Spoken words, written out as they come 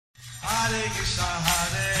Hare Krishna,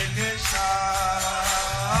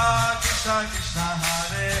 Krishna Krishna,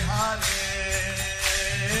 Hare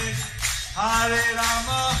Hare, Hare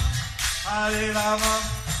Rama, Rama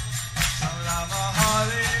Rama,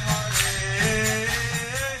 Hare Hare.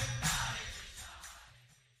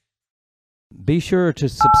 Be sure to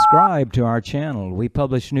subscribe to our channel. We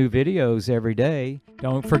publish new videos every day.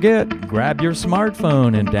 Don't forget, grab your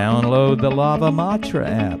smartphone and download the Lava Matra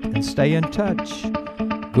app and stay in touch.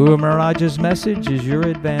 Guru Maharaj's message is your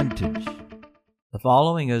advantage. The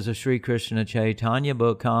following is a Sri Krishna Chaitanya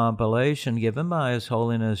book compilation given by His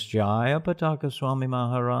Holiness Jayapataka Swami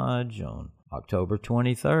Maharaj on October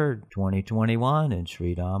 23rd, 2021 in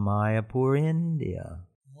Sri Mayapur, India.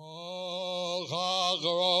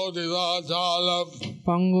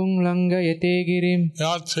 Panggung Langayate Girim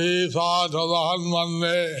Yatthi Sadhavan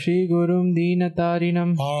Mande Shri Gurum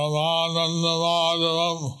Dinatarinam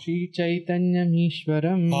Paramanandavadavam Shri Chaitanyam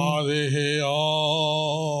Ishwaram Harihi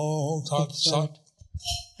Om Tat Sat.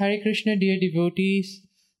 Hare Krishna, dear devotees.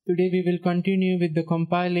 Today we will continue with the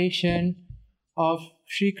compilation of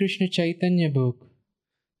Sri Krishna Chaitanya book.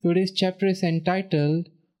 Today's chapter is entitled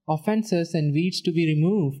Offences and Weeds to be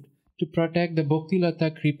Removed to Protect the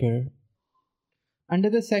Bhakti-Latā Creeper. Under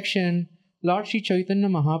the section, Lord Sri Chaitanya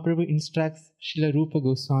Mahaprabhu instructs Srila Rupa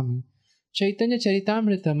Goswami. Chaitanya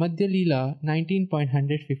Charitamrita Madhya Leela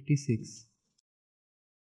 19.156.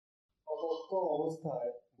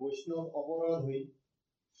 অবস্থায় বৈষ্ণব অপরাধ হই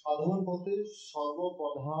সাধন পথে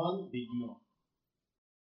সর্বপ্রধান বিঘ্ন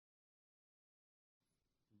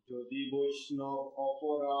যদি বৈষ্ণব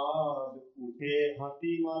অপরাধ উঠে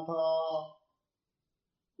হাতি মাথা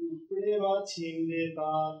উপড়ে বা ছিন্নে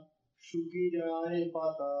তার শুকি যায়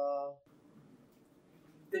পাতা.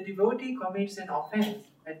 The devotee commits an offense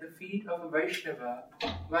at the feet of a Vaishnava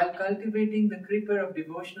while cultivating the creeper of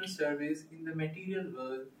devotional service in the material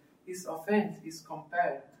world. His offense is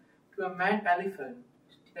compared to a mad elephant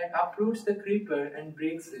that uproots the creeper and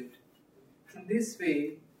breaks it. In this way,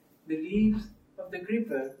 the leaves of the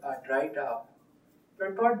creeper are dried up.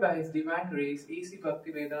 Purport by His Divine Grace A.C.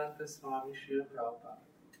 Bhakti-Vedanta Swami Srila Prabhupada.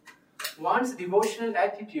 One's devotional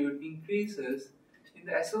attitude increases in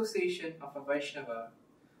the association of a Vaishnava.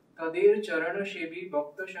 Tader charana shebi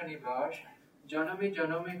bhakta shanivash janame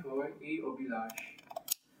janame hoy ei obhilash.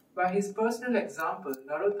 By his personal example,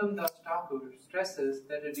 Narottam Das Thakur stresses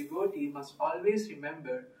that a devotee must always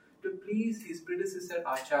remember to please his predecessor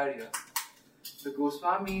Acharya. The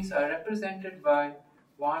Goswamis are represented by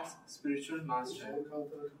one's spiritual master.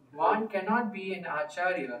 One cannot be an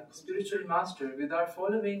Acharya, spiritual master, without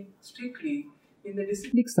following strictly in the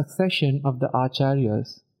disciplic succession of the Acharyas.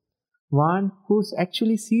 One who is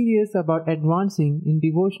actually serious about advancing in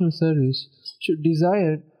devotional service should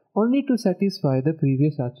desire only to satisfy the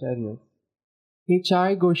previous Acharyas.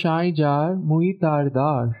 Echai Goshai Jar Muitar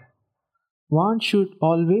Dar. One should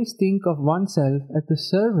always think of oneself as the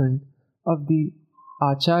servant of the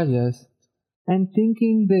Acharyas, and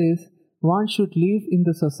thinking this, one should live in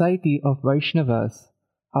the society of Vaishnavas.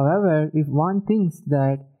 However, if one thinks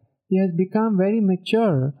that he has become very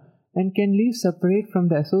mature and can live separate from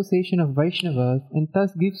the association of Vaishnavas and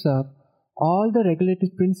thus gives up all the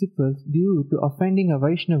regulative principles due to offending a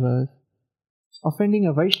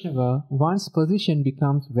Vaishnava, one's position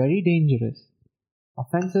becomes very dangerous.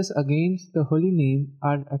 Offences against the holy name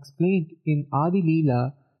are explained in Adi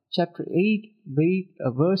Leela, chapter 8,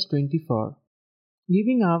 verse 24.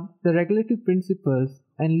 Giving up the regulative principles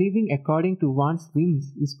and living according to one's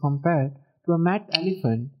whims is compared to a mad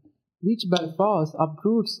elephant which by force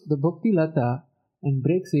uproots the Bhakti-Latā and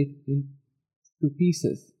breaks it into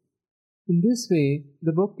pieces. In this way,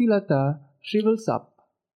 the Bhakti-Latā shrivels up.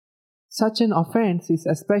 Such an offense is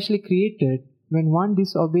especially created when one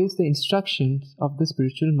disobeys the instructions of the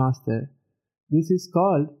spiritual master. This is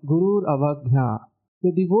called Gurur Avagya.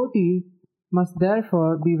 The devotee must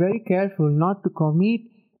therefore be very careful not to commit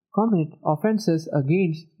offences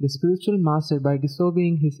against the spiritual master by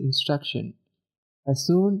disobeying his instruction. As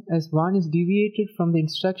soon as one is deviated from the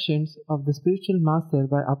instructions of the spiritual master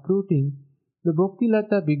by uprooting, the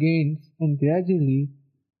Bhakti-Latā begins and gradually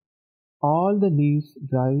all the leaves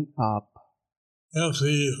dry up. If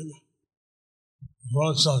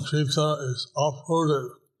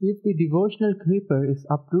the devotional creeper is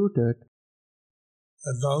uprooted,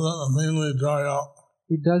 it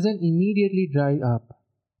doesn't immediately dry up.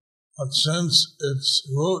 But since its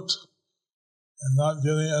root is not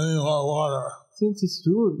getting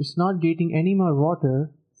any more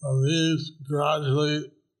water,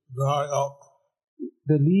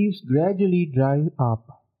 the leaves gradually dry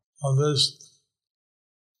up. And this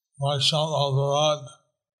Vaishnava Aparad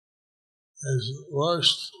is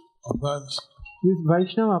worse offense. This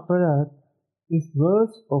Vaishnava aparat is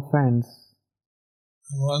worse offense.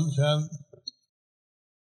 And one can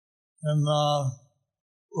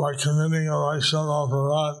by committing a Vaishnava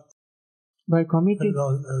aparat, By committing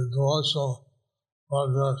devotional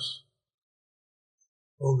progress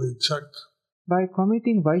will be checked. By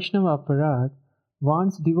committing Vaishnava aparat,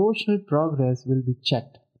 one's devotional progress will be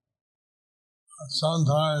checked.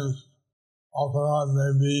 Sometimes aparat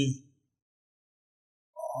may be,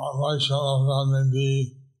 Vaishnava aparat may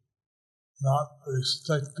be not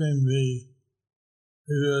respecting the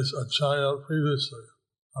previous acharya previously,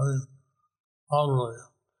 properly.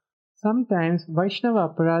 Sometimes Vaishnava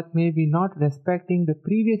aparat may be not respecting the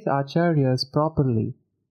previous acharyas properly.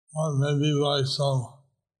 Or maybe by some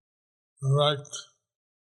direct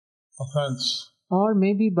offense. Or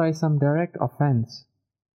maybe by some direct offense.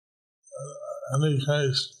 In any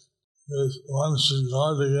case, one should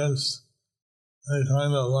guard against any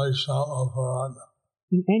kind of Vaishnava aparat.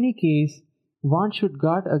 In any case, one should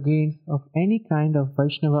guard against of any kind of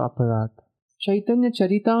Vaishnava aparat. Chaitanya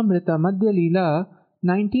Charitamrita Madhya Leela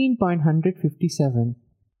 19.157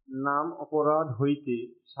 নাম অপরাধ হইতে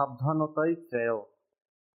সাবধানতাই শ্রেয়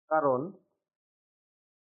কারণ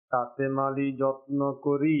তাতে মালি যত্ন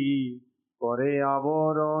করি করে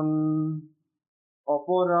আবরণ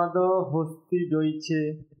অপরাধ হস্তি জইছে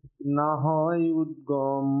না হয়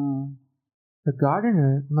উদ্গম. The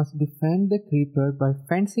gardener must defend the creeper by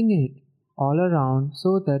fencing it all around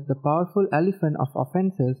so that the powerful elephant of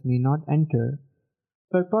offences may not enter.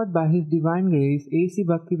 Purport by His Divine Grace A.C.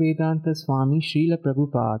 Bhakti-Vedanta Swami Srila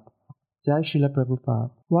Prabhupada. Jai Srila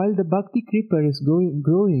Prabhupada. While the Bhakti creeper is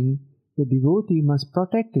growing, the devotee must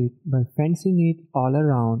protect it by fencing it all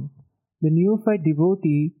around. The neophyte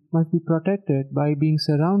devotee must be protected by being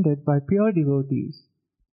surrounded by pure devotees.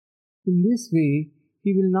 In this way,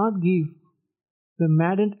 he will not give the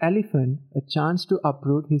maddened elephant a chance to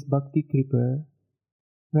uproot his Bhakti creeper.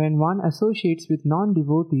 When one associates with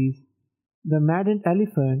non-devotees, the maddened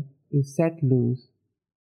elephant is set loose.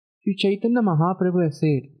 Sri Chaitanya Mahaprabhu has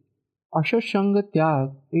said, Ashashanga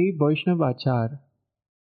Tyag e Vaishnava Achar.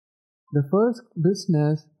 The first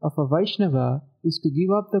business of a Vaishnava is to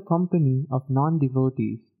give up the company of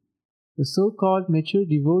non-devotees. The so-called mature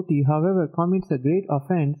devotee, however, commits a great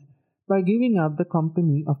offense by giving up the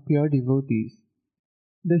company of pure devotees.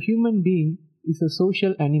 The human being is a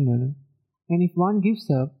social animal, and if one gives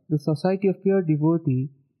up the society of pure devotee,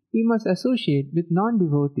 he must associate with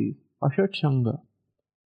non-devotees, Ashat-sanga.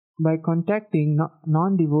 By contacting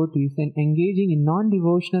non-devotees and engaging in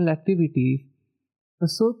non-devotional activities, a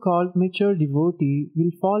so-called mature devotee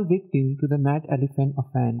will fall victim to the mad elephant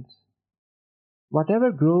offense.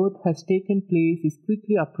 Whatever growth has taken place is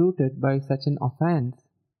quickly uprooted by such an offense.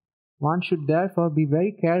 One should therefore be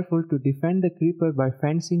very careful to defend the creeper by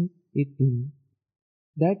fencing it in.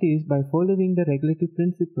 That is, by following the regulative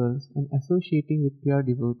principles and associating with pure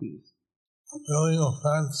devotees. Feeling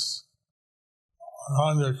offense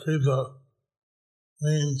on your creeper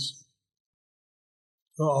means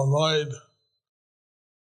to avoid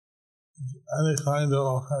any kind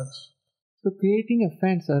of offense. So creating a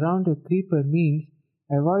fence around a creeper means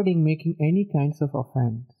avoiding making any kinds of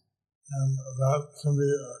offense. And that can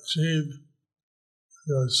be achieved if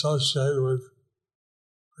you associate with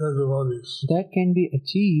pure devotees. That can be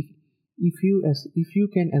achieved if you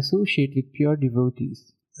can associate with pure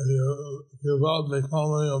devotees. If you give up the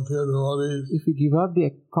company of pure devotees, if you give up the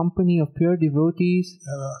company of pure devotees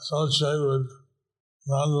and associate with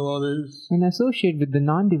non-devotees, the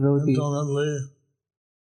non-devotees, intimately,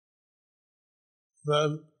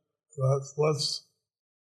 then what's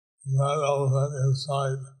that elephant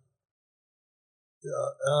inside the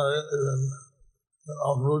area and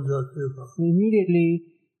uproot your creeper. Immediately,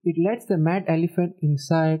 it lets the mad elephant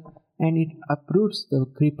inside and it uproots the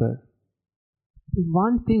creeper. If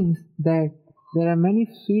one thinks that there are many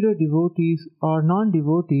pseudo-devotees or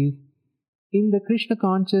non-devotees in the Krishna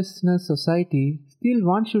consciousness society, still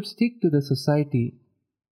one should stick to the society.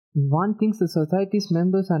 If one thinks the society's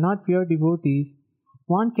members are not pure devotees,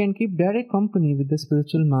 one can keep direct company with the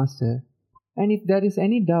spiritual master. And if there is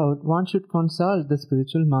any doubt, one should consult the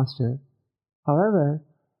spiritual master. However,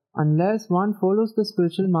 unless one follows the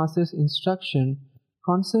spiritual master's instruction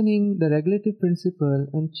concerning the regulative principle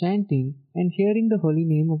and chanting and hearing the holy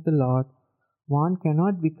name of the Lord, one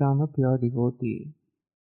cannot become a pure devotee.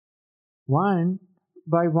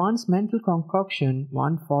 By one's mental concoction,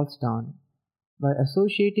 one falls down. By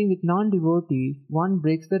associating with non-devotees, one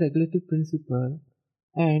breaks the regulative principle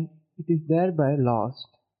and it is thereby lost.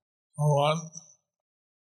 One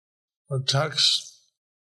protects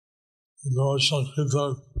the devotional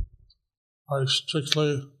creeper by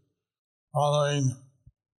strictly following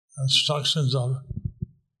instructions of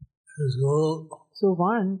his guru. So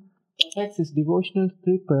one perfects his devotional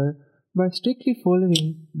creeper by strictly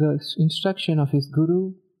following the instruction of his guru,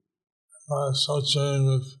 By associating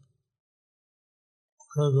with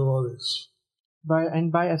pure devotees.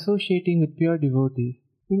 by associating with pure devotees.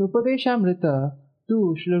 In Upadeshamrita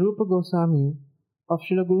 2, Srila Rupa Goswami, of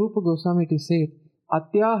Srila Rupa Goswami it is said,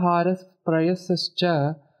 Atyaharas prayasascha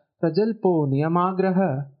prajalpo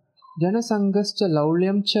niyamagraha janasangascha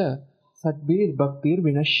laulyam cha sadbir bhaktir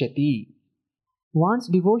vinashyati. One's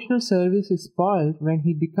devotional service is spoiled when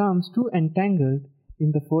he becomes too entangled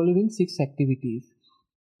in the following 6 activities: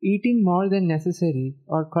 eating more than necessary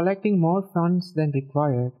or collecting more funds than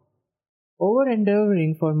required,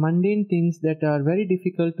 over-endeavoring for mundane things that are very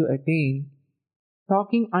difficult to attain,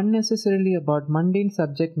 talking unnecessarily about mundane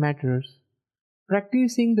subject matters,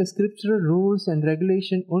 practicing the scriptural rules and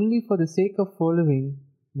regulation only for the sake of following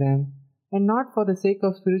them and not for the sake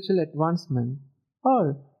of spiritual advancement, or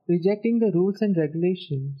rejecting the rules and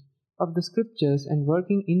regulations of the scriptures and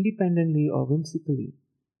working independently or whimsically,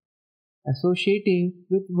 associating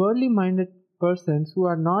with worldly-minded persons who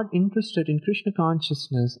are not interested in Krishna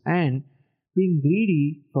consciousness, and being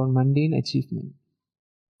greedy for mundane achievement.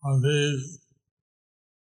 Of these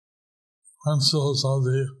principles of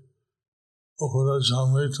the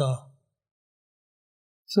Upadeshamrita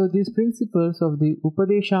So these principles of the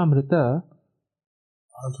Upadeshamrita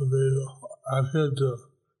are to be adhered to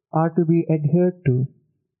are to be adhered to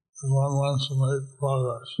if one wants to make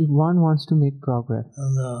progress if one wants to make progress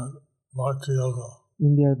in their Bhakti Yoga.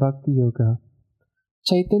 in their Bhakti Yoga.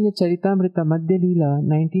 Chaitanya Charitamrita Madhya Leela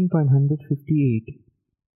 19.158.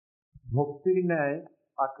 ভক্তির ন্যায়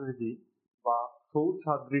আকৃতি বা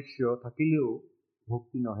সৌসাদৃশ্য থাকিলেও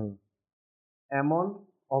ভক্তি নহে, এমন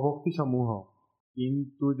অভক্তিসমূহ।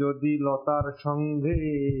 কিন্তু যদি লতার সঙ্গে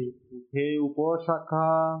উঠে উপশাখা,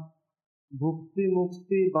 ভক্তি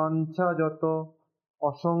মুক্তি বাঞ্ছা যত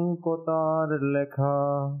অসংকতার লেখা।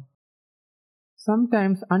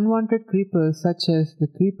 Sometimes unwanted creepers such as the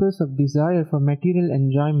creepers of desire for material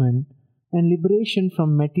enjoyment and liberation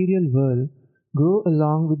from material world grow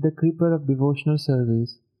along with the creeper of devotional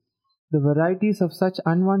service. The varieties of such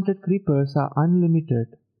unwanted creepers are unlimited.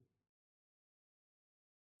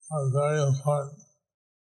 Are very important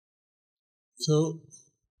to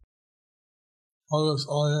focus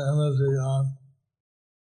all your energy on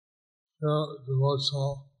pure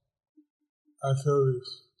devotional activities.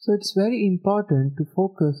 So it's very important to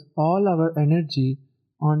focus all our energy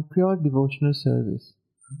on pure devotional service,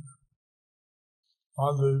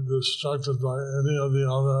 Not be distracted by any of the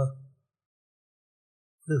other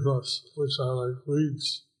creepers, which are like weeds,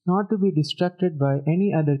 not to be distracted by any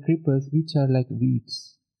other creepers which are like weeds,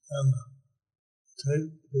 and take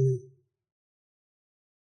the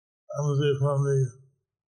energy from the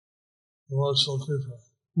devotional creeper.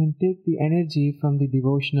 and take the energy from the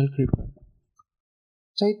devotional creeper.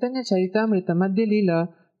 Chaitanya Charitamrita Madhya Leela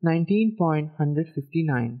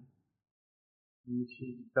 19.159.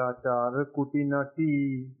 নিষিদ্ধাচার কুটিনাটি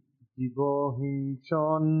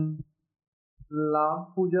জীবহিংসন, লাভ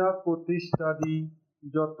পূজা প্রতিষ্ঠাদি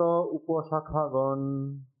যত উপশাখাগণ।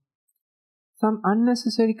 Some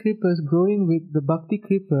unnecessary creepers growing with the bhakti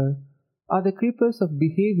creeper are the creepers of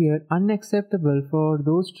behavior unacceptable for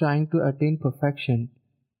those trying to attain perfection: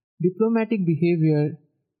 diplomatic behavior,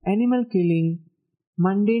 animal killing,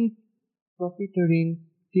 mundane profiteering,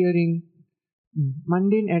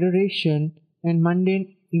 mundane adoration, and mundane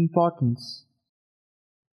importance.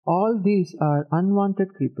 All these are unwanted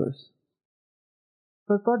creepers.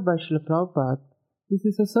 Purport by Srila Prabhupada, this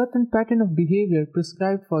is a certain pattern of behavior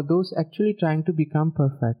prescribed for those actually trying to become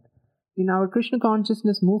perfect. In our Krishna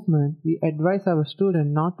consciousness movement, we advise our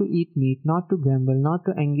students not to eat meat, not to gamble, not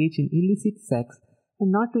to engage in illicit sex, and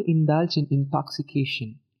not to indulge in intoxication.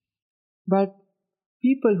 But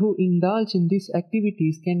people who indulge in these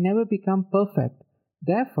activities can never become perfect.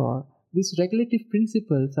 Therefore, these regulative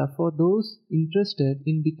principles are for those interested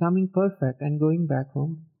in becoming perfect and going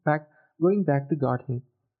back to Godhead.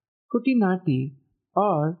 Kutinati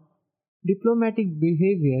or diplomatic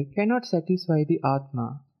behavior cannot satisfy the Atma,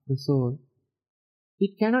 the soul.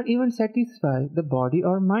 It cannot even satisfy the body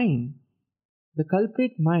or mind. The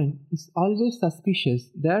culprit mind is always suspicious.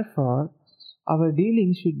 Therefore, our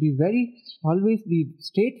dealings should be always be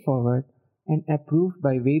straightforward and approved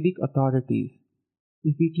by Vedic authorities.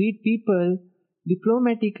 If we treat people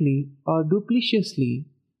diplomatically or dupliciously,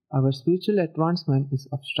 our spiritual advancement is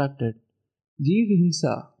obstructed.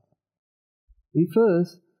 Jivhimsa refers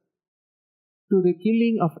to the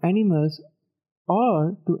killing of animals or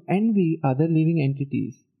to envy other living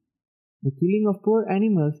entities. The killing of poor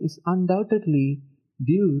animals is undoubtedly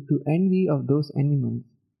due to envy of those animals.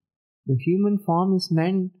 The human form is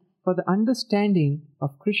meant for the understanding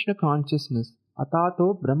of Krishna consciousness,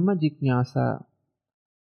 atato Brahma Jijnasa,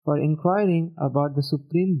 for inquiring about the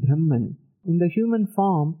Supreme Brahman. In the human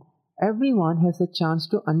form, everyone has a chance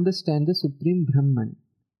to understand the Supreme Brahman.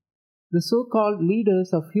 The so-called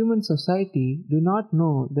leaders of human society do not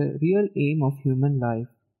know the real aim of human life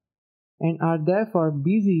and are therefore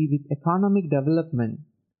busy with economic development.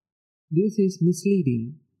 This is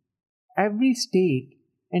misleading. Every state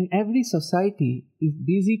and every society is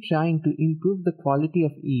busy trying to improve the quality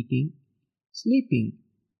of eating, sleeping,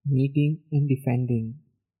 mating, and defending.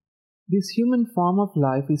 This human form of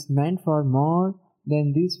life is meant for more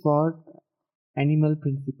than these four animal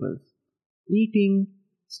principles. Eating,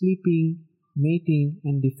 sleeping, mating,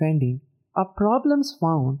 and defending are problems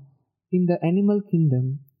found in the animal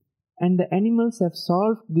kingdom, and the animals have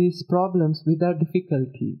solved these problems without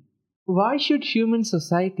difficulty. Why should human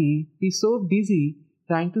society be so busy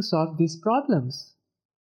trying to solve these problems?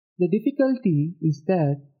 The difficulty is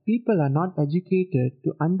that people are not educated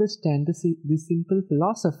to understand this simple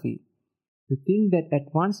philosophy, to think that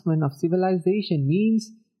advancement of civilization means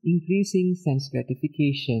increasing sense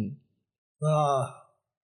gratification.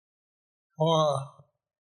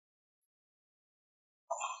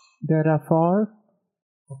 There are four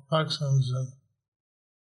perfections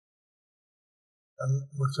in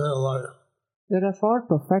material life. There are four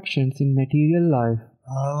perfections in material life.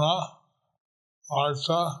 Dharma,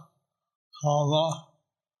 Artha, Kama,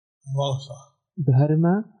 Moksha.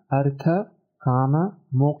 Dharma, Artha, Kama,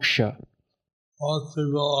 Moksha. Most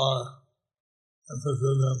people are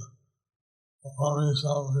interested in performing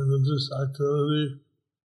some religious activity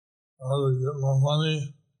or to get more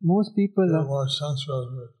money, More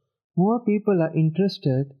people are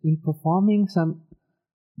interested in performing some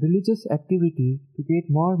religious activity to get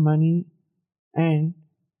more money and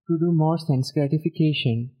to do more sense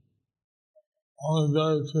gratification. Only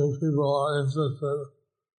very few people are interested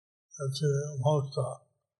in achieving moksha,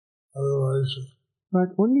 liberation.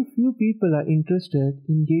 But only few people are interested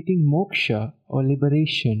in getting moksha or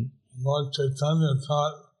liberation. Lord Chaitanya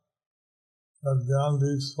taught that beyond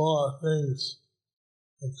these four things,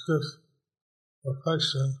 the fifth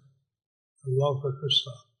perfection is love for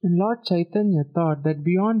Krishna. And Lord Chaitanya taught that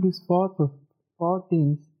beyond these four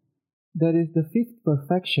things, there is the fifth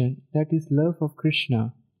perfection, that is love of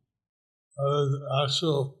Krishna. That is the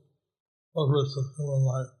actual purpose of human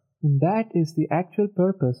life. And that is the actual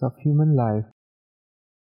purpose of human life.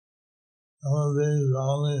 Human beings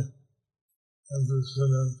are only interested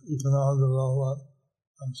in economic development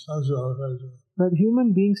and sense gratification. But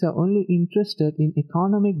human beings are only interested in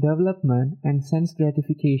economic development and sense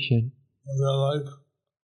gratification. And they are like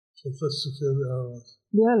sophisticated animals.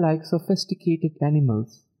 They are like sophisticated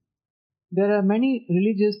animals. There are many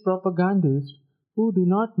religious propagandists who do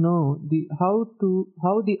not know how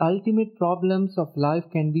the ultimate problems of life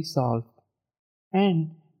can be solved.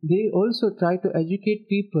 And they also try to educate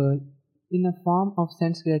people in a form of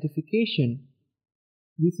sense gratification.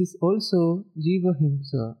 This is also Jiva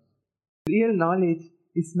Himsa. Real knowledge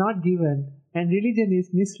is not given and religion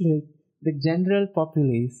is misled the general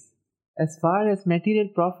populace. As far as material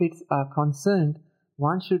profits are concerned,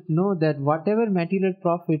 one should know that whatever material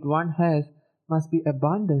profit one has must be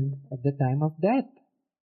abundant at the time of death.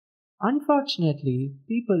 Unfortunately,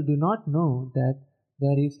 people do not know that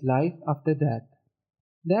there is life after death.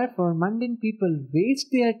 Therefore, mundane people waste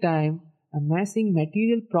their time amassing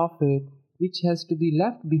material profit which has to be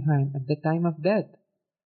left behind at the time of death.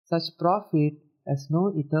 Such profit has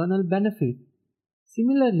no eternal benefit.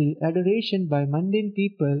 Similarly, adoration by mundane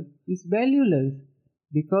people is valueless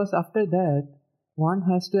because after that, one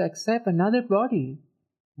has to accept another body.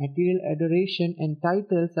 Material adoration and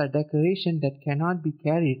titles are decoration that cannot be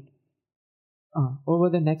carried over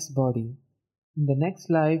the next body. In the next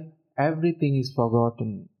life, everything is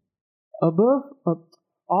forgotten. Above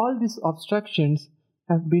all these obstructions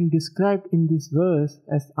have been described in this verse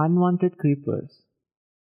as unwanted creepers.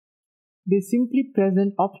 They simply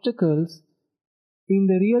present obstacles in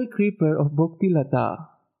the real creeper of Bhakti-Latā.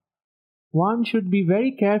 One should be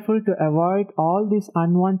very careful to avoid all these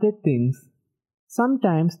unwanted things.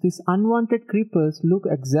 Sometimes these unwanted creepers look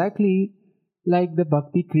exactly like the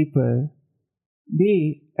Bhakti creeper.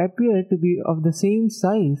 They appear to be of the same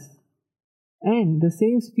size and the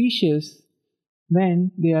same species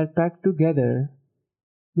when they are packed together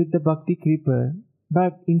with the Bhakti creeper.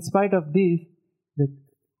 But in spite of this, the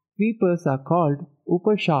creepers are called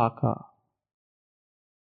Upashaka.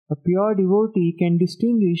 A pure devotee can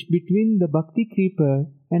distinguish between the Bhakti creeper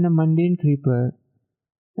and a mundane creeper,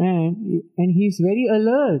 and he is very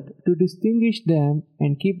alert to distinguish them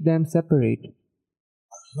and keep them separate.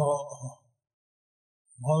 So,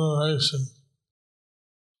 motivation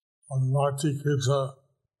on Bhakti-Latā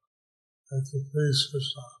is to please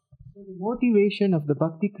Krishna. So the motivation of the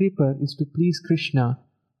Bhakti Creeper is to please Krishna.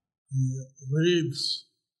 He leads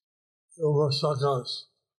the Upasakas.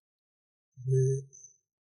 The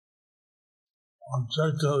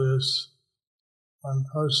objective is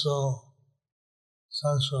impersonal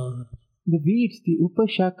sensuality. The weeds, the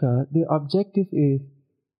Upashaka, the objective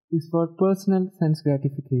is for personal sense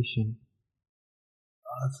gratification.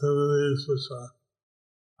 Activities which are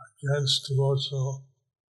against devotional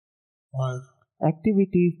life.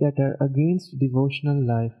 Activities that are against devotional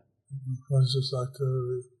life. Duplicitous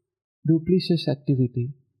activity. Duplicitous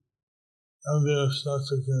activity.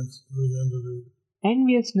 Enviousness against living entities.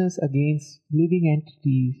 Enviousness against living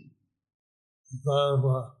entities. Desire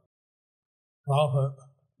for profit.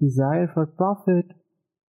 Desire for profit.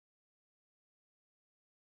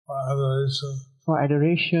 For adoration. For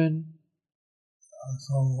adoration.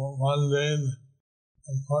 Some mundane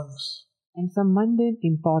importance. And some mundane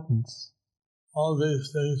importance. All these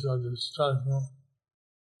things are distracting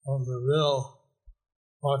from the real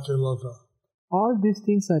Bhakti-Latā. All these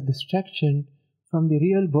things are distraction from the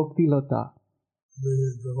real Bhakti-Latā.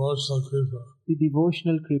 The devotional creeper. The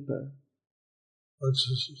devotional creeper. Which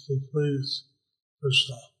is to please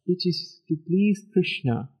Krishna. Which is to please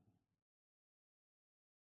Krishna.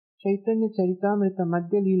 Chaitanya Charitamrita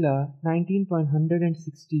Madhya Leela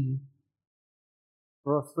 19.160.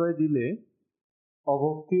 প্রশ্রয় দিলে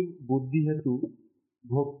অভক্তির বুদ্ধি হেতু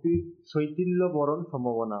ভক্তির শৈথিল্য বরণ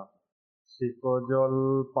সম্ভাবনা shake জল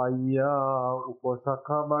পাইয়া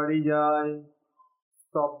উপশাখা বাড়ি যায়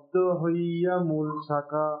স্তব্ধ হইয়া মূল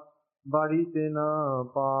শাখা বাড়িতে না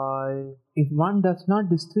পায়. If one does not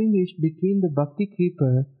distinguish between the Bhakti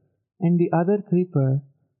creeper and the other creeper,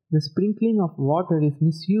 the sprinkling of water is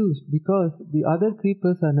misused because the other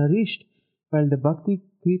creepers are nourished while the Bhakti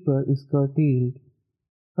creeper is curtailed.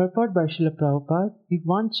 Purport by Srila Prabhupada, if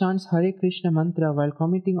one chants Hare Krishna mantra while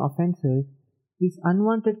committing offences, these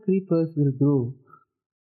unwanted creepers will grow.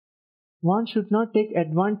 One should not take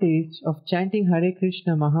advantage of chanting Hare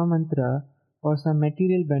Krishna Mahamantra for some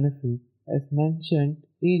material benefit, as mentioned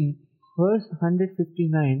in verse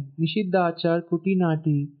 159, Nishiddhachar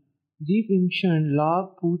Kutinati Jeev Imshan Lav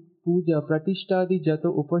Puja Pratishtadi Jato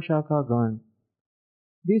Upashaka Gan.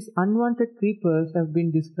 These unwanted creepers have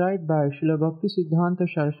been described by Srila Bhaktisiddhanta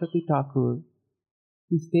Saraswati Thakur.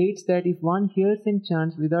 He states that if one hears and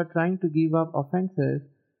chants without trying to give up offences,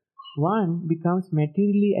 one becomes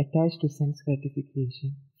materially attached to sense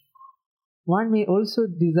gratification. One may also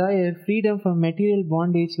desire freedom from material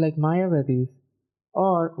bondage like Mayavadis,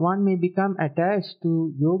 or one may become attached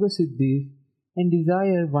to Yoga Siddhis and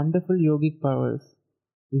desire wonderful yogic powers.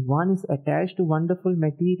 If one is attached to wonderful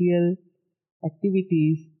material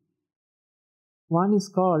activities, one is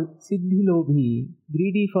called Siddhilobhi,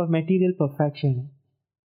 greedy for material perfection.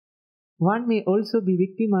 One may also be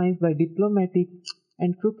victimized by diplomatic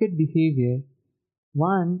and crooked behavior.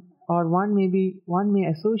 One may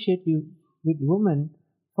associate with women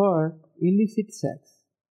for illicit sex.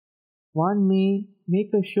 One may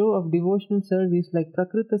make a show of devotional service like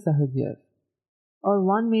Prakrita Sahajas, or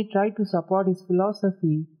one may try to support his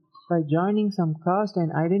philosophy by joining some caste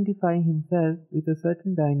and identifying himself with a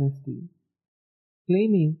certain dynasty,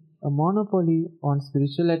 claiming a monopoly on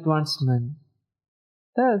spiritual advancement.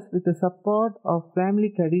 Thus, with the support of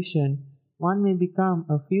family tradition, one may become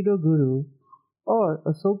a pseudo guru or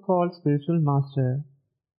a so-called spiritual master.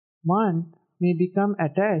 One may become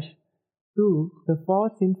attached to the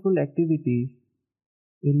four sinful activities: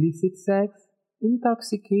 illicit sex,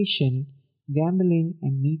 intoxication, gambling,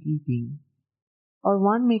 and meat eating. Or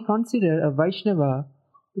one may consider a Vaishnava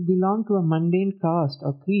to belong to a mundane caste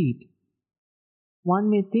or creed. One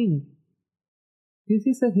may think, this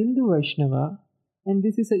is a Hindu Vaishnava and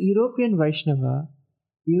this is a European Vaishnava.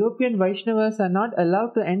 European Vaishnavas are not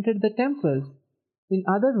allowed to enter the temples. In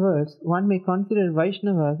other words, one may consider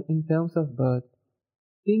Vaishnavas in terms of birth,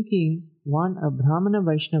 thinking one a Brahmana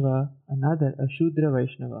Vaishnava, another a Shudra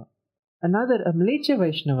Vaishnava, another a Mlecha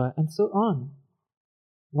Vaishnava, and so on.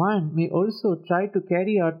 One may also try to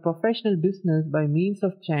carry out professional business by means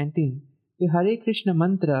of chanting the Hare Krishna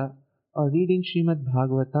mantra or reading Srimad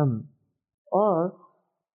Bhagavatam. Or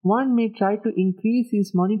one may try to increase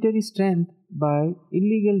his monetary strength by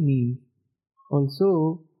illegal means.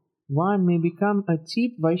 Also, one may become a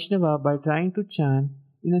cheap Vaishnava by trying to chant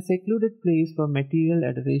in a secluded place for material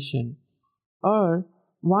adoration. Or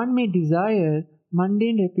one may desire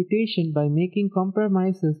mundane reputation by making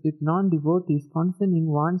compromises with non-devotees concerning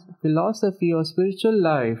one's philosophy or spiritual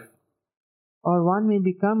life, or one may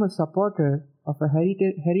become a supporter of a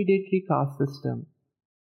hereditary caste system.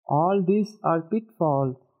 All these are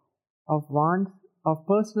pitfalls of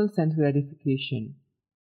personal sense gratification.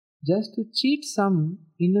 Just to cheat some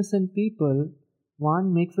innocent people,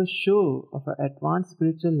 one makes a show of an advanced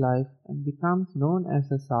spiritual life and becomes known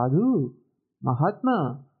as a sadhu,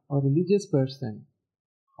 mahatma, or religious person.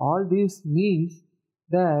 All this means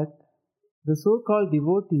that the so-called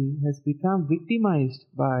devotee has become victimized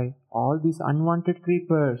by all these unwanted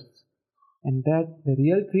creepers, and that the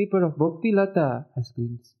real creeper of Bhakti-Latā has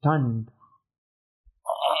been stunned.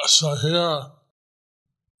 So here,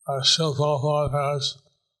 Srila Prabhupada has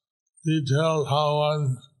detailed how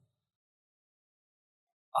one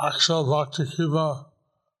actual Bhakti Kripa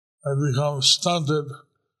has become stunted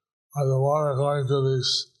by the water going to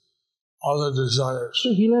these other desires.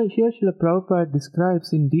 So here Srila Prabhupada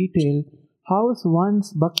describes in detail how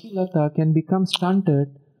one's Bhakti-Latā can become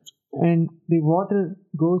stunted and the water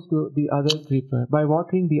goes to the other creeper by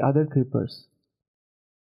watering the other creepers.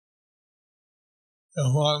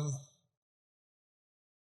 If one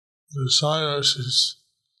desires these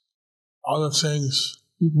other things,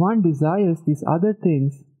 if one desires these other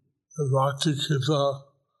things, the Bhakti Kripa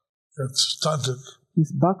gets stunted.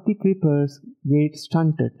 His Bhakti creepers get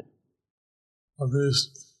stunted. But these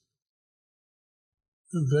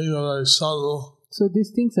things are very subtle. So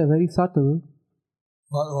these things are very subtle.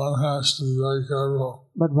 But one has to be very careful.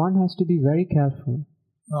 But one has to be very careful.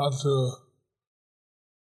 Not to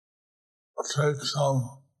take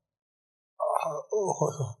some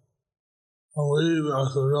weed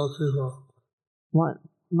as a real creeper.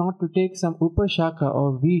 Not to take some upashaka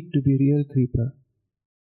or weed to be real creeper.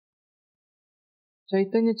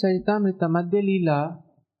 Chaitanya Charitamrita Madhya Leela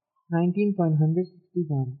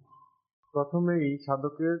 19.161. প্রথমেই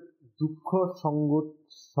সাধকের দুঃখ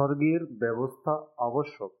সংসর্গের ব্যবস্থা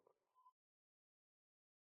আবশ্যক।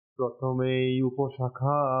 প্রথমেই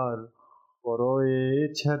উপশাখার করয়ে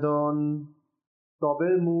ছেদন,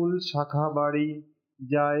 তবে মূল শাখা বাড়ি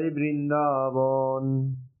যায় Vrindavan.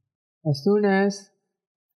 As soon as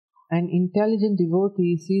an intelligent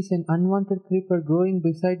devotee sees an unwanted creeper growing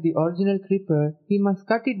beside the original creeper, he must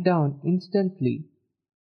cut it down instantly.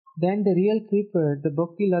 Then the real creeper, the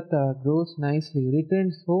Bhakti-Latā, grows nicely,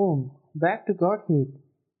 returns home, back to Godhead,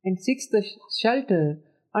 and seeks the shelter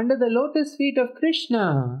under the lotus feet of Krishna.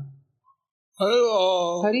 Haribo!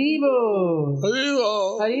 Haribo! Haribo!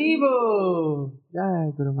 Haribo! Jai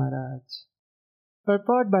Guru Maharaj.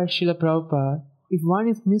 Purport by Srila Prabhupada: if one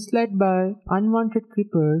is misled by unwanted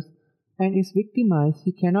creepers and is victimized,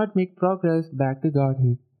 he cannot make progress back to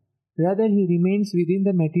Godhead. Rather, he remains within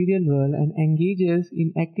the material world and engages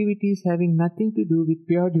in activities having nothing to do with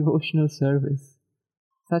pure devotional service.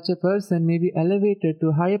 Such a person may be elevated to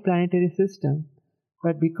a higher planetary system,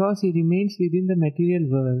 but because he remains within the material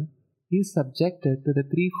world, he is subjected to the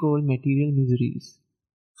threefold material miseries.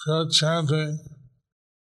 Pure chanting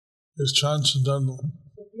is transcendental.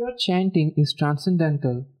 Pure chanting is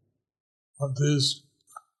transcendental. But these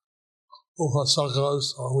upasakas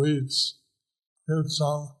or weeds give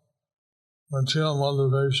some material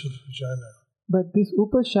motivation for chanting. But these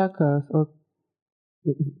upashakas or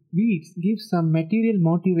weeds give some material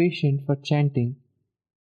motivation for chanting.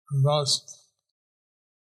 And thus,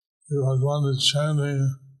 if one is chanting,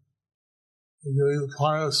 they get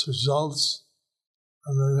pious results,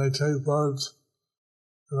 and then they take birth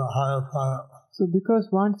in a higher planet. So because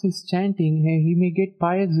once is chanting, he may get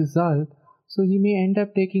pious result, so he may end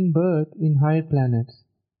up taking birth in higher planets.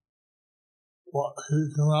 Well, he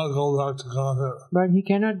cannot go back to Godhead. But he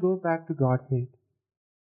cannot go back to Godhead.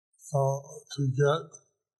 So to get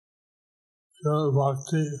pure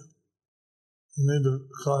bhakti, you need to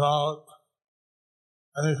cut out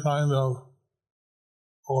any kind of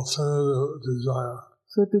alternative desire.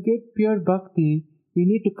 So to get pure bhakti, we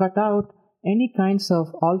need to cut out any kinds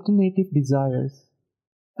of alternative desires.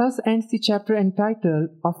 Thus ends the chapter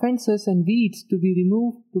entitled Offences and Weeds to be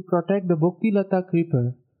Removed to Protect the Bhakti-Latā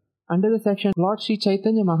Creeper. Under the section, Lord Sri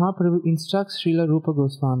Chaitanya Mahaprabhu instructs Srila Rupa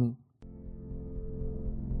Goswami.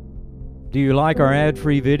 Do you like our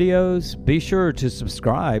ad-free videos? Be sure to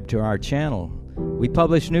subscribe to our channel. We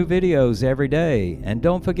publish new videos every day, and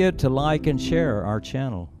don't forget to like and share our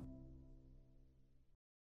channel.